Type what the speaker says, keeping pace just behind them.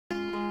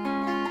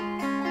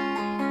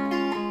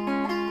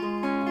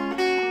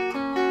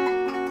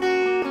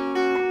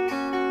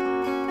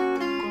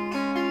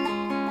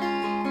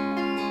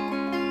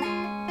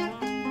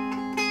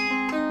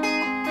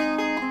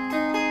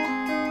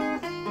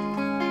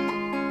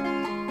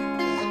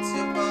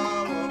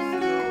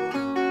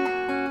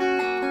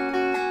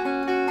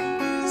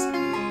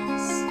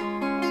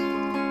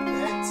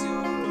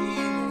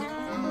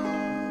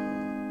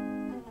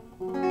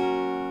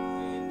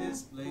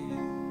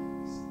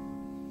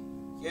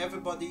Yeah,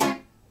 everybody,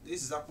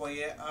 this is Akwa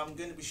here. I'm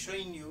going to be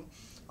showing you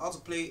how to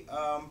play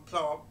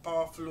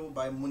Power Flow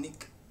by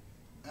Monique,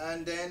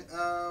 and then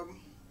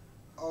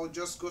I'll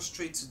just go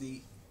straight to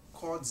the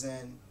chords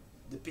and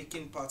the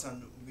picking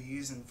pattern we'll be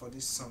using for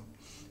this song.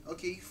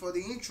 Okay, for the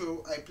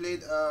intro, I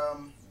played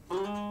the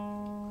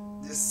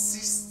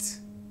 6th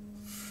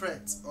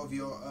fret of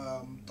your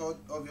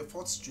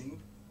fourth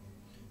string,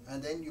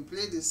 and then you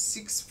play the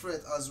 6th fret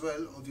as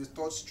well of your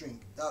third string.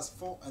 That's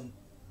 4 and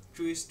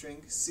 3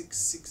 string,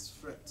 6th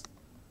fret,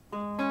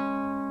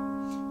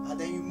 and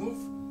then you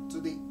move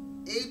to the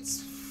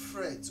 8th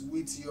fret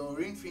with your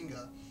ring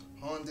finger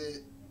on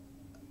the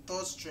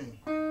 3rd string.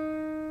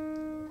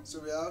 So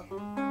we have.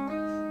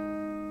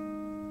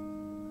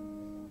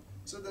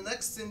 So the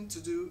next thing to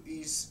do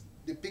is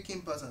the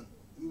picking pattern.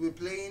 We'll be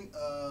playing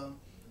a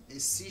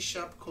C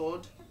sharp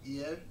chord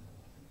here.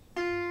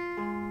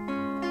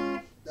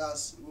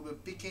 That's we'll be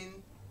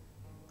picking.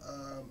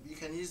 You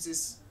can use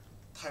this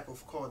type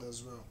of chord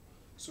as well.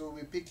 So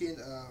we're picking.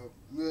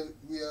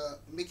 We are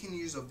making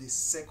use of the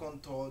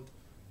second, third,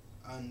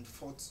 and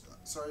fourth.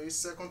 Sorry,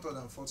 second, third,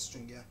 and fourth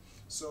string. Yeah.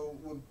 So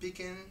we're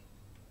picking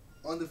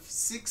on the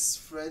 6th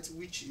fret,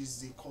 which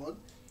is the chord.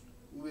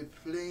 We're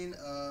playing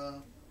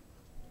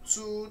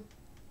 2,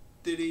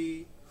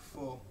 3,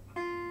 4.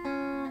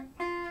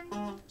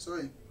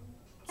 Sorry,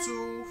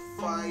 2,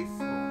 5,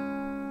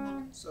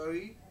 4.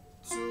 Sorry,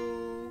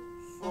 2,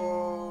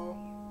 4,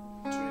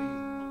 3.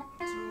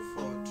 2,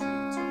 4,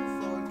 3.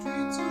 2, 4,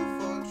 3. 2,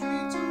 4, 3. 2, 4,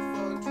 3. 2,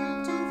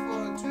 4,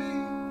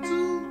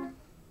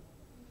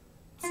 3.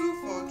 2,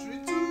 4, 3.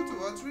 2, 4,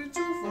 3. 2, 4, 3.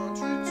 2, 4,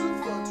 3. 2, 4,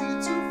 3.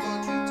 2, 4, 3. 2,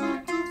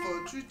 4,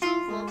 3. 2,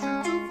 4,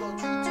 3.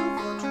 2,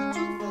 4, 3.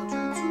 2, 4,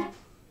 3. 2.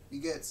 You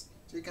get?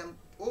 So you can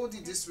hold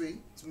it this way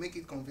to make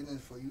it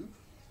convenient for you.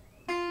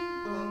 1,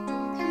 2,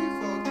 3,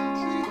 4, 2,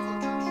 3,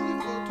 4, 2,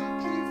 3, 4, 2,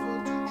 3,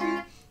 4, 2,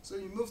 3. So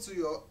you move to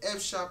your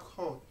F sharp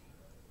chord.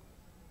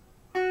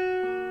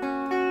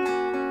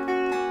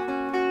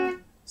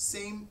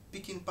 Same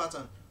picking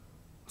pattern.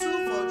 2,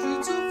 4,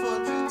 3, 2,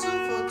 4, 3, 2,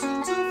 4,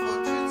 3, 2,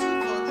 4, 3, 2,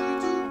 4,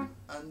 3,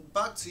 2, and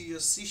back to your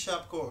C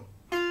sharp chord.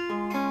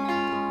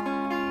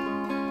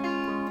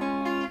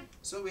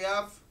 So we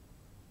have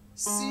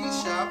C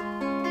sharp,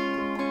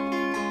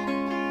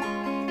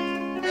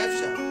 F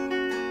sharp,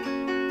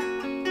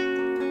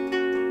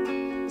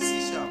 C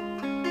sharp.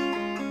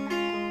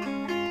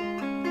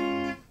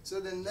 So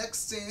the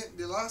next thing,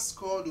 the last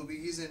chord we'll be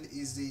using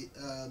is the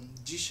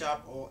G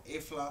sharp or A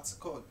flat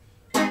chord.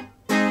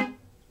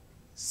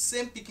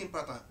 Same picking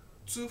pattern.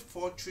 2,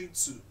 4, 3,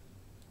 2.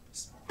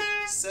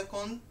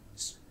 Second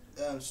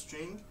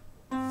string,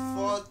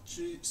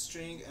 4th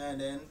string,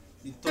 and then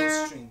the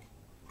 3rd string.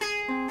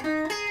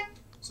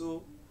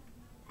 So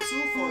 2,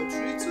 4,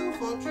 3, 2,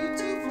 4, 3,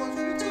 2, 4,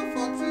 3, 2,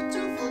 4, 3,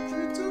 2, 4,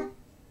 3, 2,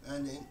 and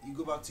then you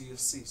go back to your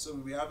C. So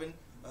we'll be having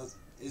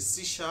a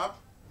C sharp,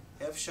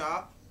 F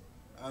sharp,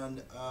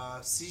 and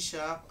C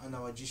sharp, and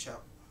our G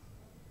sharp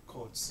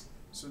chords.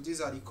 So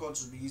these are the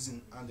chords we'll be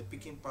using, and the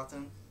picking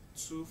pattern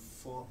 2,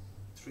 4,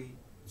 3,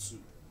 2.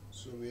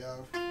 So we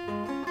have.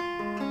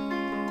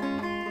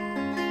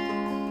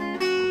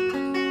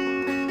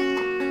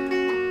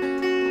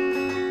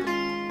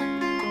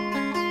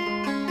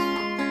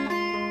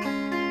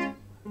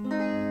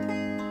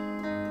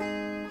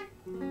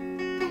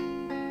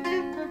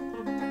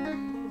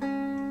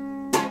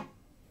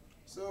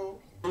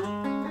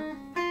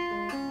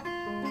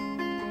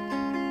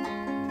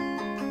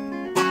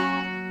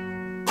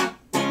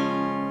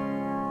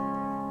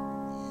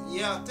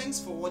 Yeah, thanks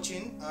for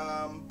watching.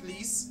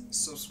 Please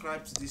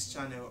subscribe to this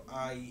channel,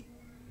 I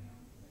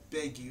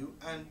beg you,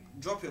 and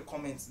drop your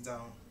comments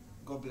down.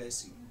 God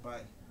bless you.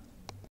 Bye.